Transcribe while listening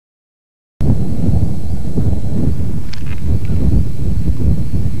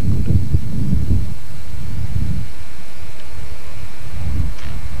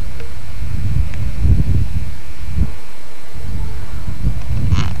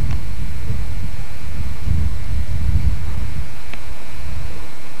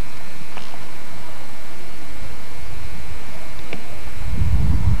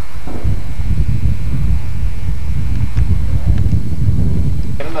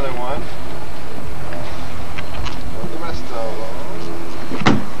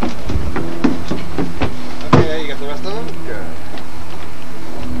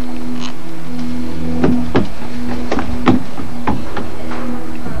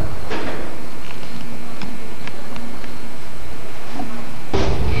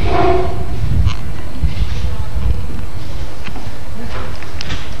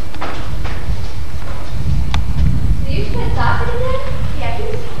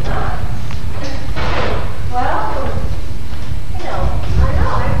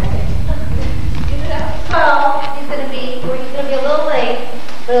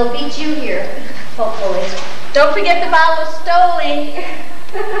forget the bottle of Stoli.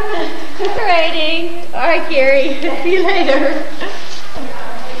 Alrighty. All right, Gary. See you later.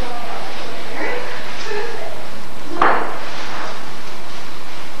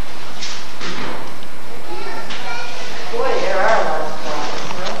 Boy, there are a lot of flowers,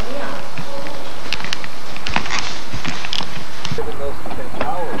 huh? Yeah. Even those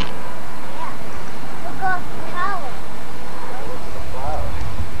towers. Look off the tower. That was the flower.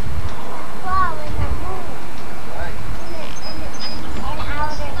 Flower in the moon. Right. And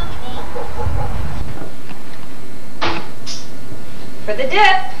outer. For the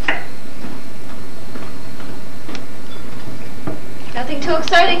dip. Nothing too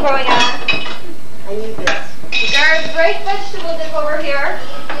exciting going on. I need this. The garden great vegetable dip over here.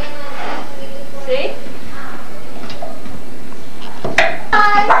 See?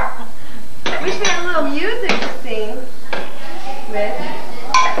 Hi. Wish we had a little music to sing with.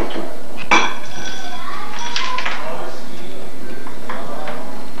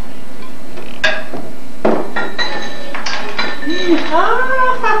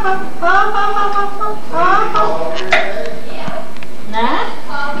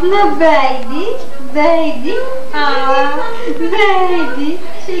 No, baby, baby, baby,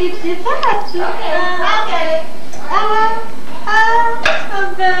 sleepy patch. I'll get it.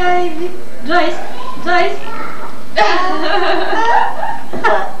 Baby. Joyce, Joyce.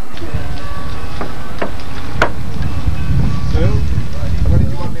 Sue, what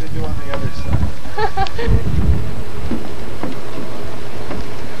did you want me to do on the other side?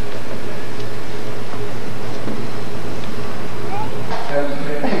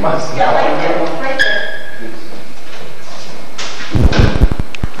 He must Yeah, know. right there. Right there.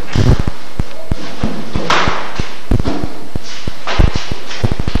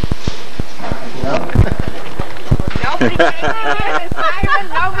 Nobody came to hear the siren.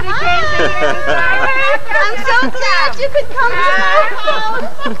 Nobody came to hear the siren. I'm so glad you could come to my house.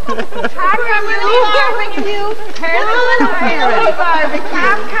 How come you leave you? Hear the siren.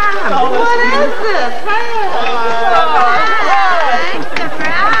 Come. What is this?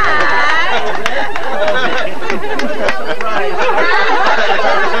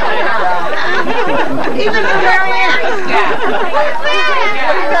 Even the Marianne's got.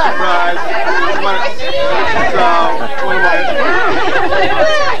 Surprise.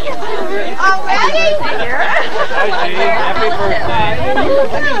 Already? Hi, Gene. Happy birthday.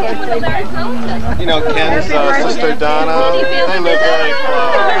 You know Ken's sister Donna. They live very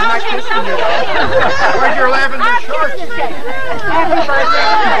close. Where's your lavender shorts? Happy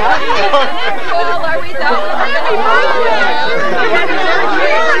birthday. Well, are we done?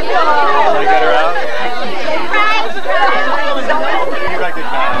 Can I get her out? You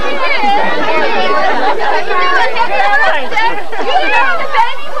recognize her.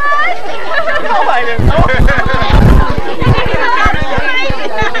 No, I didn't know.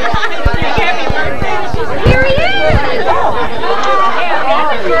 Here he is.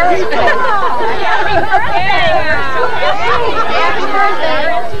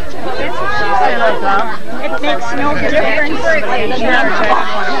 It makes no difference.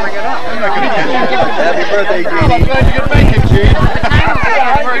 Happy birthday, Jeannie. I'm glad you could make it, Gene.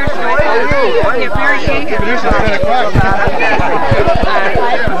 If you're Yankee, Producer's 10 o'clock.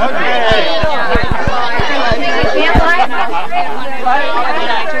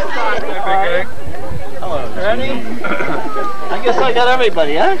 Hello. Ready? I guess I got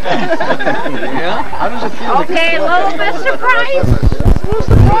everybody, huh? Yeah? How does it feel? okay, a little bit surprised.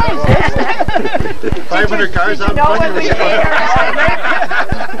 500 cars out in front of the store. I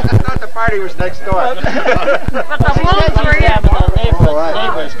thought the party was next door. But the balloons were in.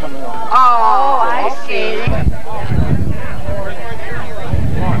 Neighbors coming on. Oh, I see.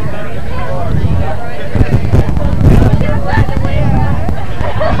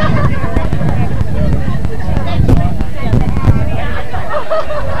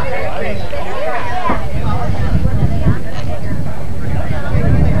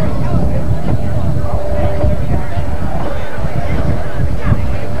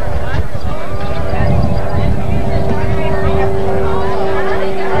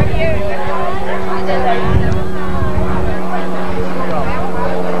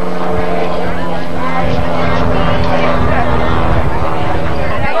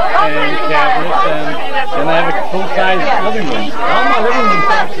 And I have a full-size living room. All my living room is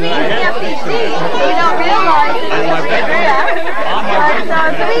You don't realize it. on my bed.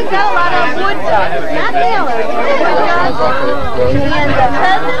 So we've got a lot of wood ducks, not nailers, wood ducks. And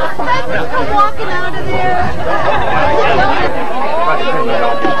pheasants come walking out of there.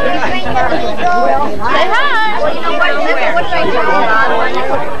 Say hi. Well, you know what? What do I do?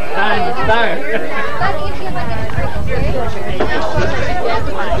 Time. Let me give you like a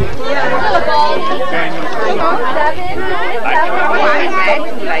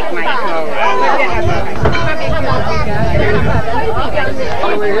Like my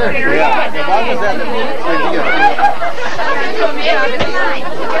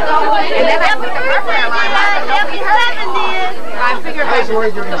I was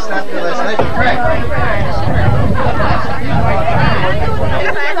worried you were going to stop me last night.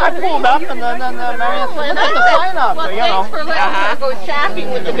 I pulled up and then Marion said, there's a sign up, you know. for letting her go shopping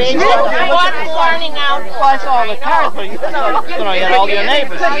with the baby. What's starting out? Well, I saw all the cars, but you know, you had all your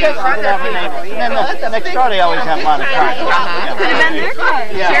neighbors. You have every neighbor. And then the next door, they always have a lot of cars.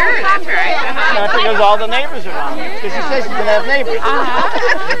 Yeah. Sure, that's right. And I think it was all the neighbors around. Because she says she's going to have neighbors.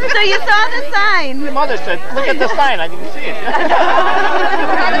 So you saw the sign. Your mother said, look at the sign, I didn't see it.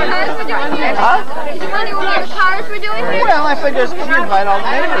 Huh? Did you wonder what all the cars were doing here? Well, I figured she invite all the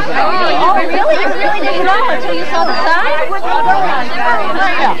neighbors around. Really? You really didn't know until you saw the sign?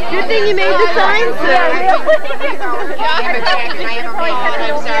 Good thing you made the sign, sir.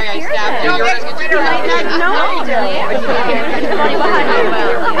 I'm sorry I stopped you. You might not know.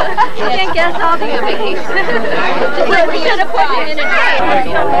 You can't guess all the vacations. Well, we should have put it in a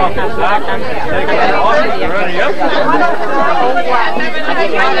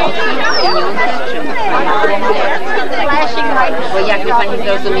Flashing light. Well, jak wie pani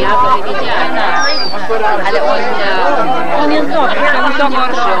zrozumiała, to nie wiedziała. Ale on to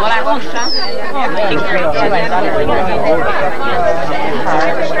gorsze, ona gorsza.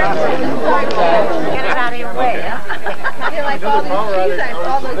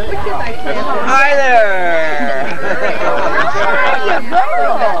 Hi there!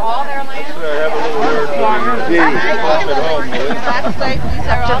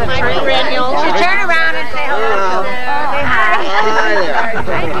 Turn around and say hello.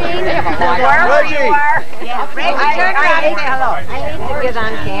 Reggie! Turn around and say hello. I need to get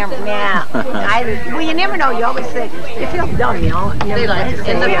on camera. Yeah. Well, you never know. You always say, you feel dumb, you know. They like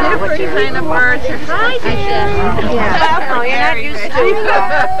in the different kind of birds. Hi, dear. Yeah. You're not used to saying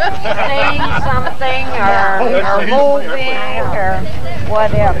something or moving or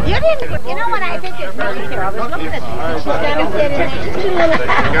whatever. You know what I think is really here? I was looking at these. She's going to sit in there.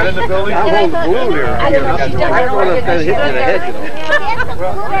 Got in the building? I'm holding the blue here. I don't know if she does. I don't want to hit you in the head, you know.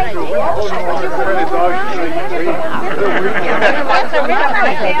 That's a real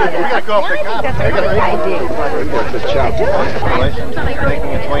idea. We got to go off the cop. That's a good idea. What's the chop?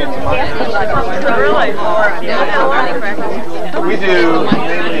 Making it 20 tomorrow. We do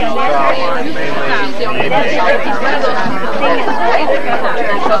mainly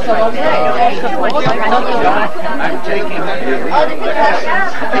I'm taking the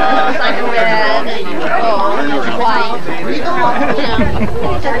essence.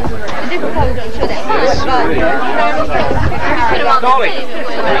 Dolly,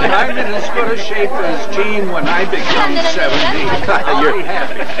 I'm in as good a shape as Gene when I become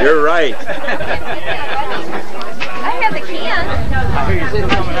 70. You're right. I have the can.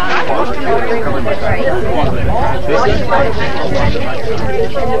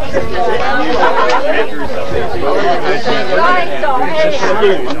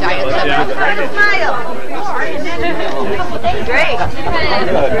 Great.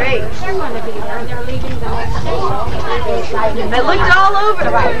 I looked all over.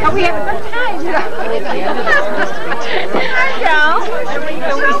 Are we having a good time?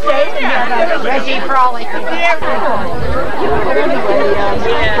 Can we stay there? Reggie Crawley.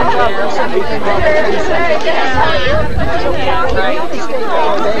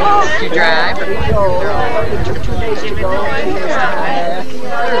 You drive?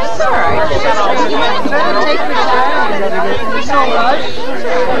 It's all right. Better take your time. So much.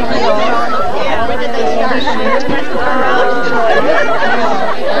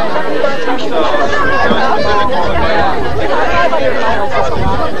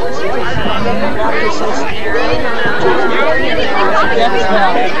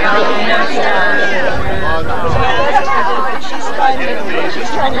 She's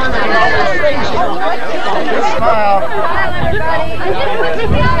trying to smile.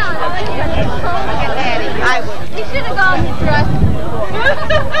 You should have gone with dress.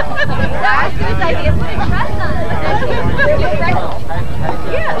 That was good idea. Put a dress on.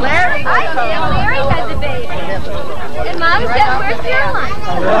 Yeah, Larry. I did. Larry had the baby. And Mom said, "Where's Caroline?"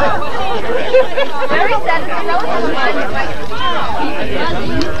 Larry said, "It's Rose's one."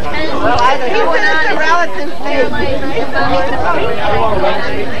 Well, I think it's a relative thing.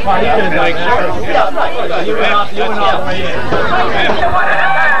 You went all the way in. Go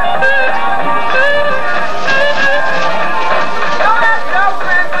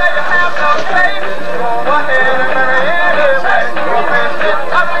ahead and marry anyway.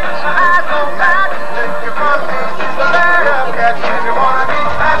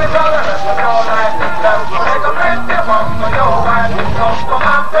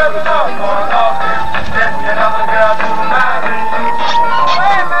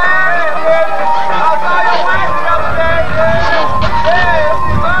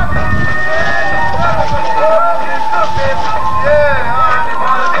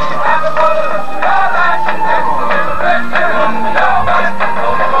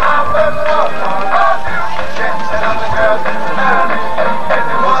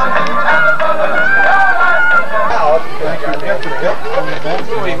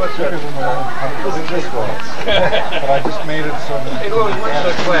 But I just made it so that... Hey, Louis, where's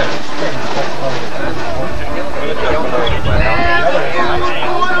the clip?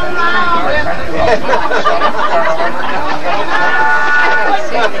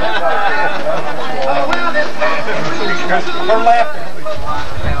 We're laughing.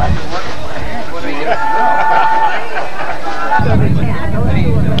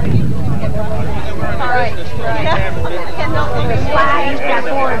 He's got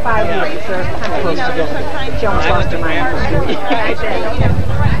 4 and 5 years, so it's kind of close together. She almost lost her mind.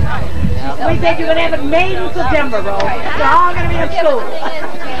 We said you're going to have it made in September, Rose. They're all going to be in school.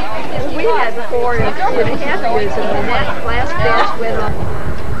 We had 4 and 2.5 years, and when that last batch went up.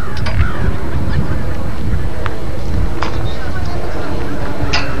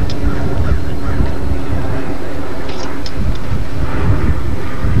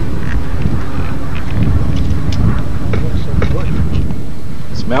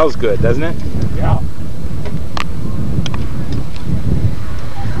 Smells good, doesn't it? Yeah.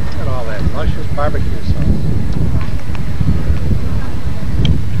 Look at all that luscious barbecue sauce.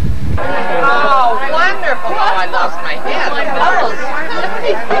 Oh, wonderful. Oh, I lost my head.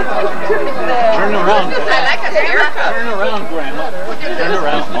 Turn around. I like a haircut. Turn around, Grandma. Turn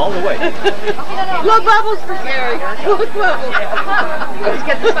around all the way. Look, Bubbles for Gary. Look, Bubbles. Let's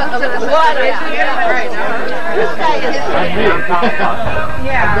get the water. This guy is...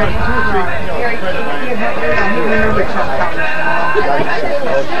 Yeah.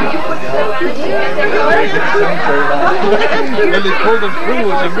 When they pulled them through, it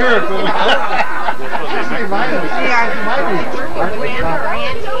was a miracle.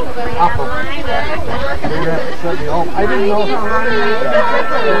 I didn't know.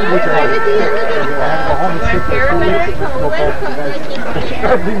 Which I had to go home and sit there 2 weeks and go back to that.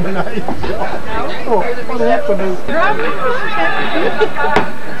 Sharpening the knife. Oh, what happened?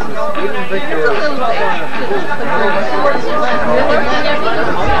 You didn't think you were...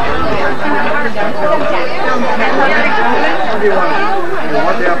 What do you want? You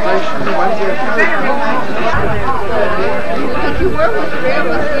want the operation Wednesday? You were with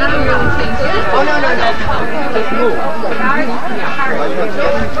Grandma. Oh, no.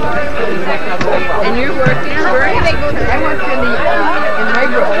 And you're working? Where are they going? I worked in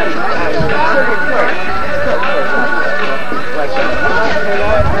Negro.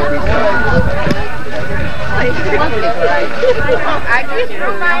 I just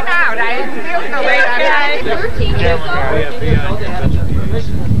threw mine out. I didn't feel so bad. 13 years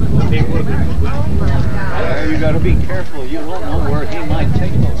You got to be careful. You won't know where he might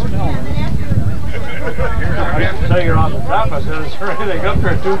take those films. So you're on the top. I said, it's everything up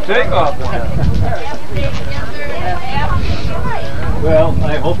there to take off. Well,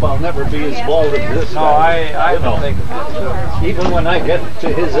 I hope I'll never be as bald as this. No, I don't think so. Even when I get to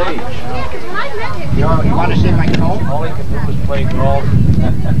his age. You want to see my coat? All he can do is play golf.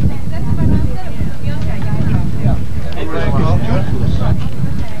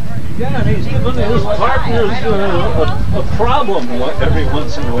 Yeah, and he's given his partners a problem every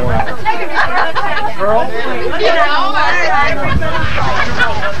once in a while. Girl? We're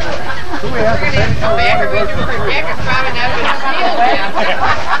going to come back and redo for Jack. It's probably not going to steal them.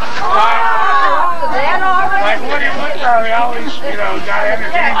 Like Woody Woodbury always, got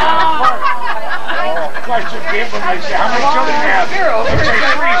entertained in the park. Question people, they say, how many children do you have? They say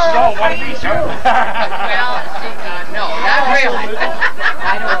 3, so what did he do? Well, no, not really.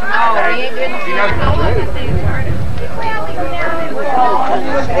 I don't know. He didn't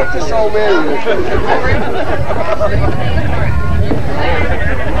What's this old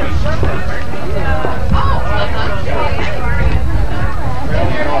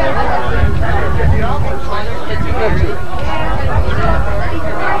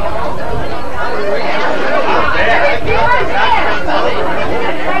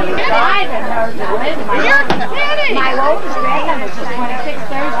You're kidding! My oldest grandmother was 26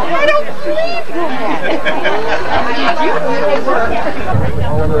 Thursday. I don't believe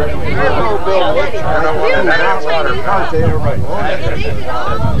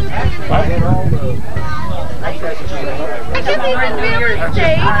I guess he's in real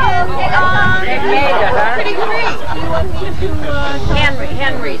estate and pretty great.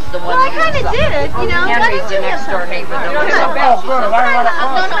 Henry's the one. Well, I kind of did, you know. Henry's the next door neighbor. I'll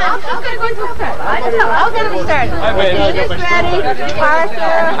get him started. Just ready,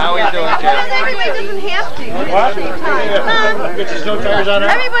 Arthur. How are we doing, Because everyone doesn't have to at the same time. Get your snow tires on there?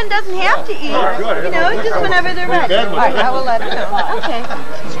 Everyone doesn't have to eat. You know, just whenever they're ready. All right, I will let her know. Okay.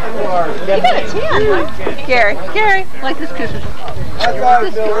 You got a 10, huh? Gary, like this kisses. 3.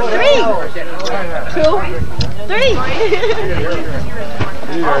 2. 3.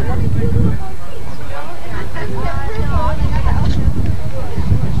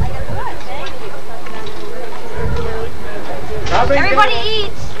 Everybody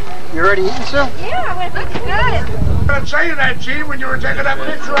eats. You already eating, sir? Yeah, I think it's good. I was tell you that, Gene, when you were taking that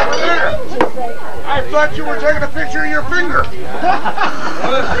picture over there. I thought you were taking a picture of your finger.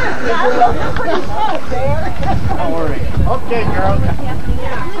 Don't worry. Okay, girl.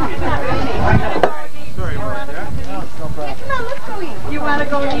 Sorry about that. No problem. Come on, let's go eat. You want to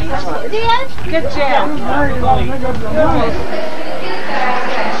go eat? Dad? Good job.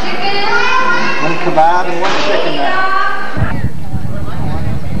 One kebab and one chicken now.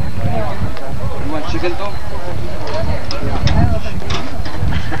 You want chicken though?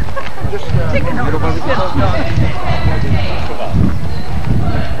 Chicken over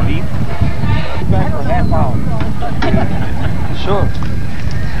Beef? Back for half hour. Sure.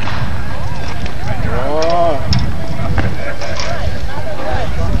 Oh.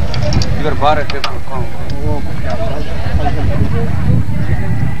 You got a bought it different phone.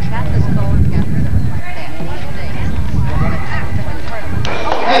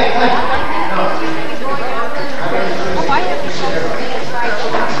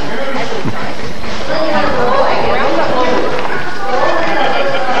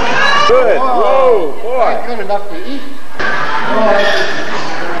 Good. Whoa, boy. Good enough to eat.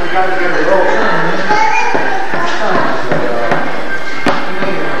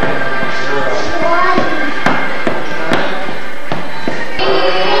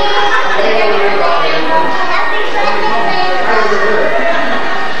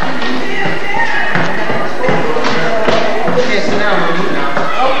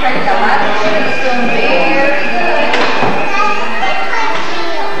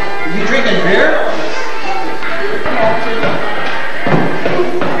 You drinking beer?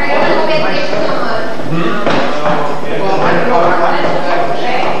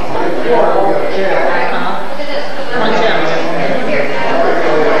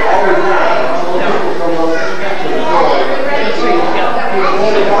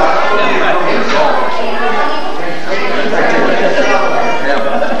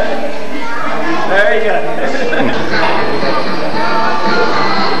 Very good.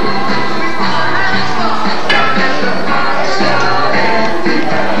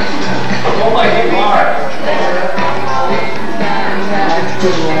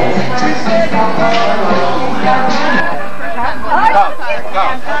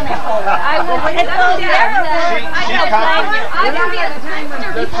 I will wait until I can be a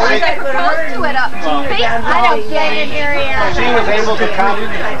texter before I get close to it up. I don't get it, Ariana. She was able to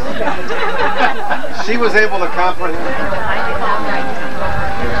comprehend. She was able to comprehend.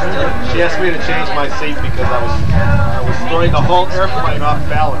 She asked me to change my seat because I was throwing the whole airplane off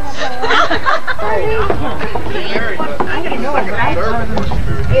balance.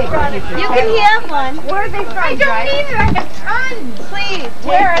 You can have one. Where are they from? I don't need it. I have tons. Please.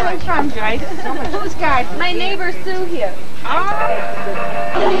 Where are they from, Joyce? Whose garden? My neighbor Sue here.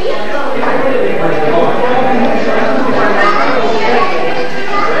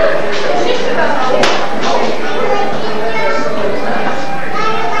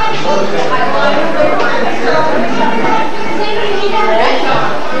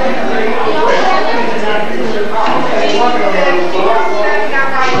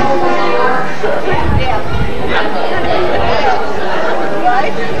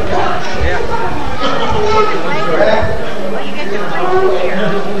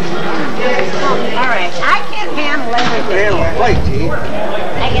 All right, I can't handle everything. Plate, Gene.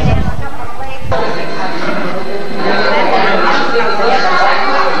 I can handle a couple of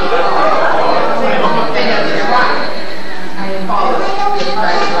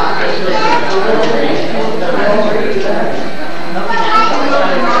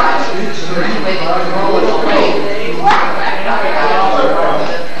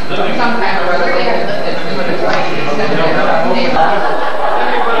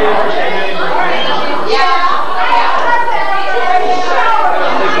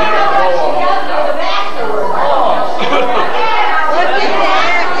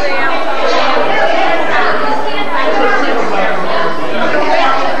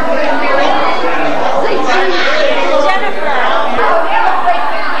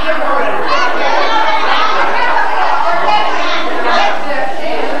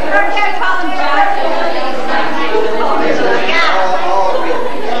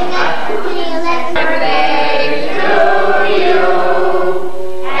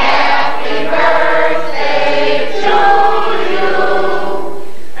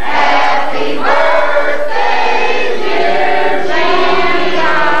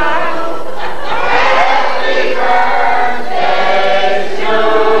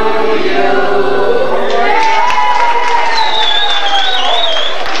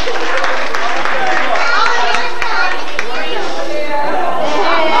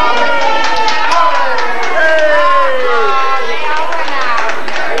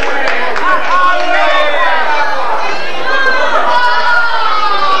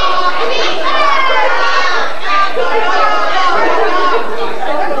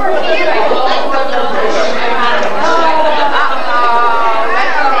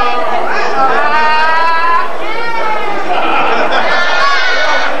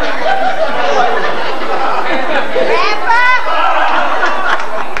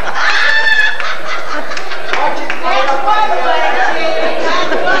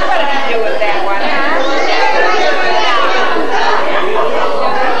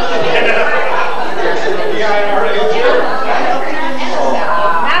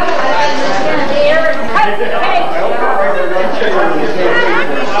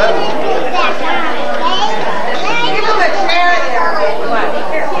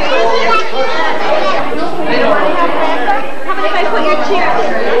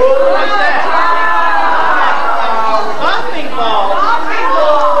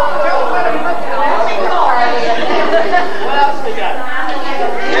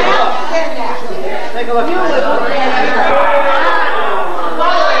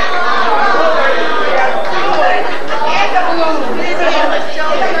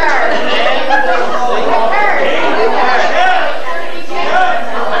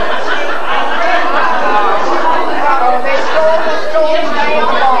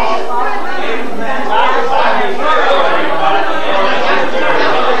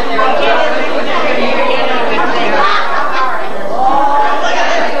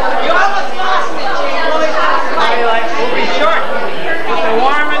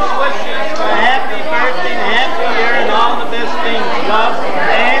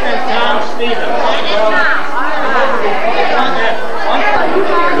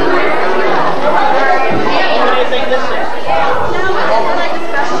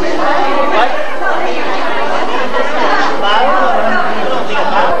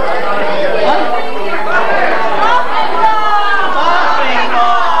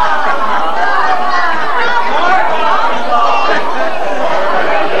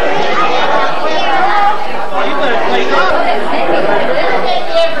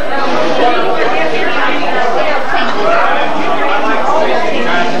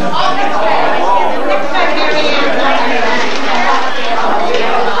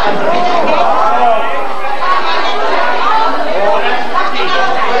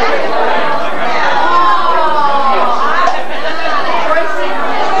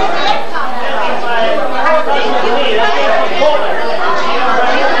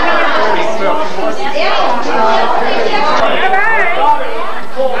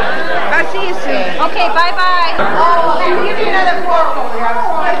Okay, bye-bye. Oh, we'll give you another fork over there.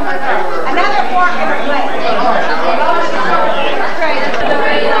 Another fork in her plate.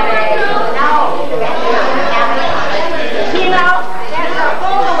 You know, that's a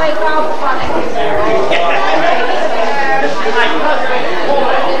full away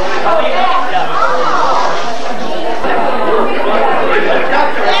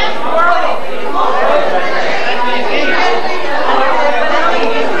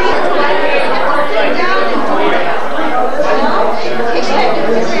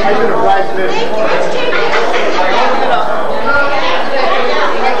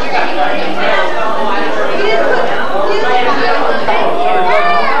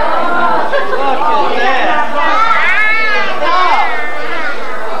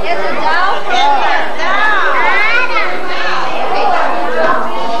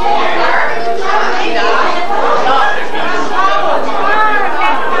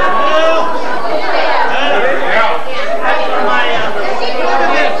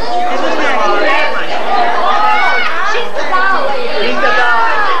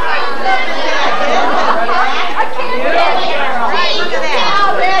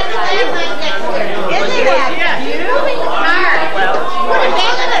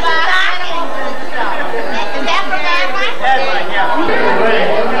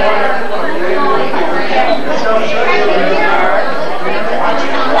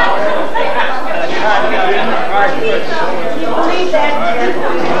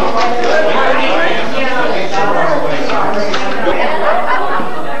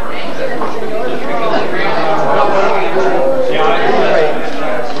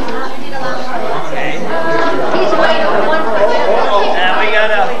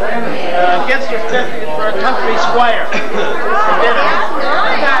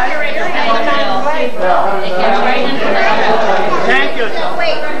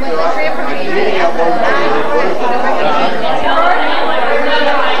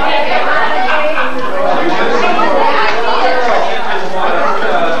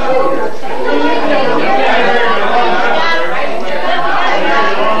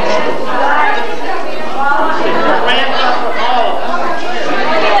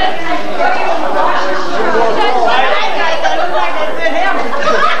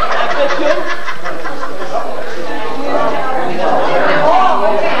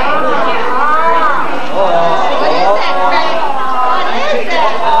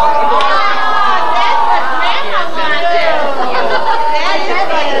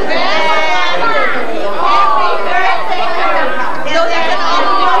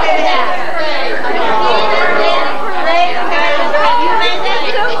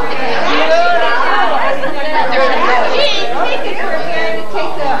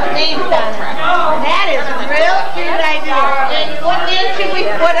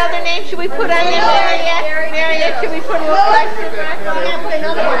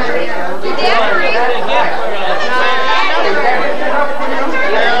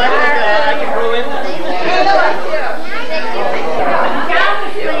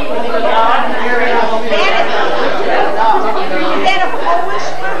Is that a Polish?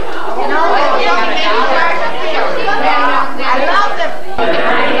 No,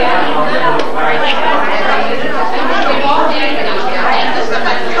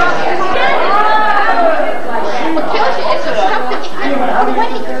 What's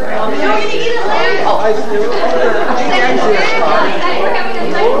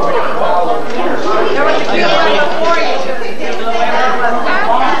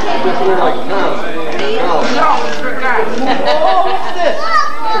this?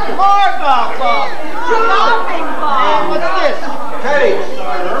 More golf ball. And what's this? Teddy.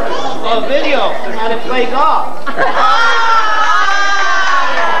 A video on how to play golf.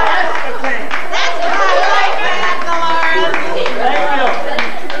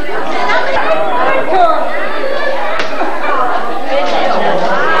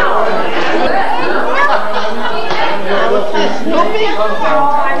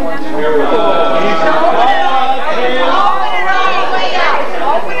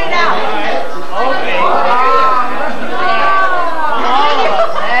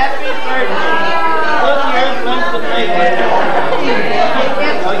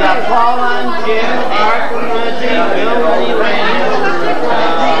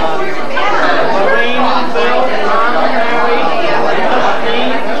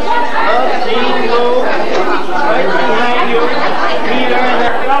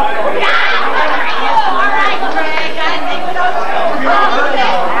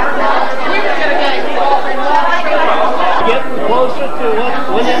 Closer to what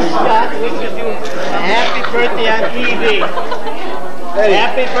William Scott, we can do a happy birthday on TV. Hey.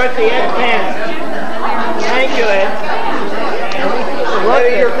 Happy birthday, Ed Penn. Thank you, Ed.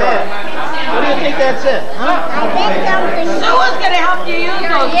 Look at that. What do you think that's it? Huh? I think something. Sue is going to help you use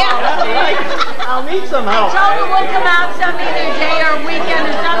those. Yeah. That's right. I'll need some help. Joe will come out some either day or weekend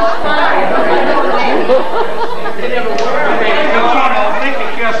or some fun. Make a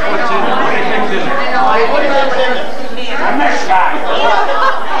guess what's in it. What is it? Next guy.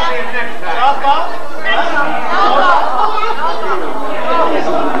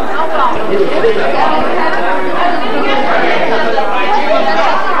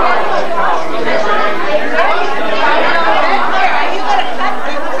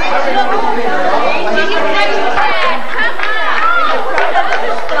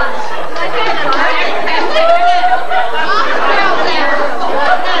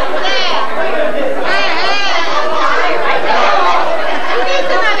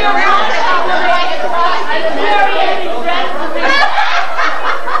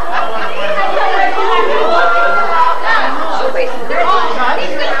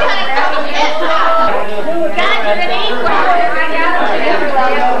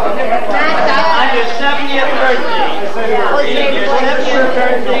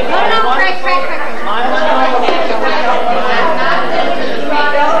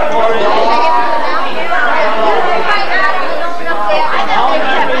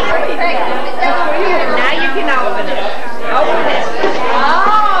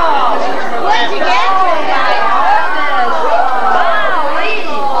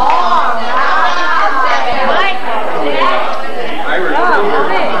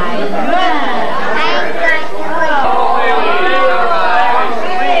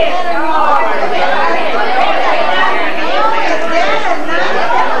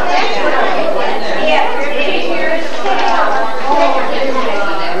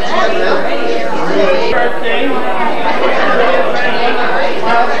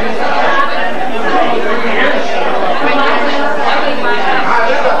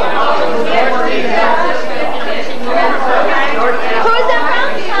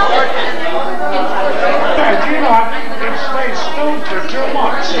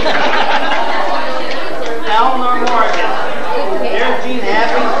 Eleanor Morgan. Dear Gene,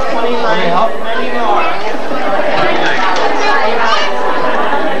 happy 29th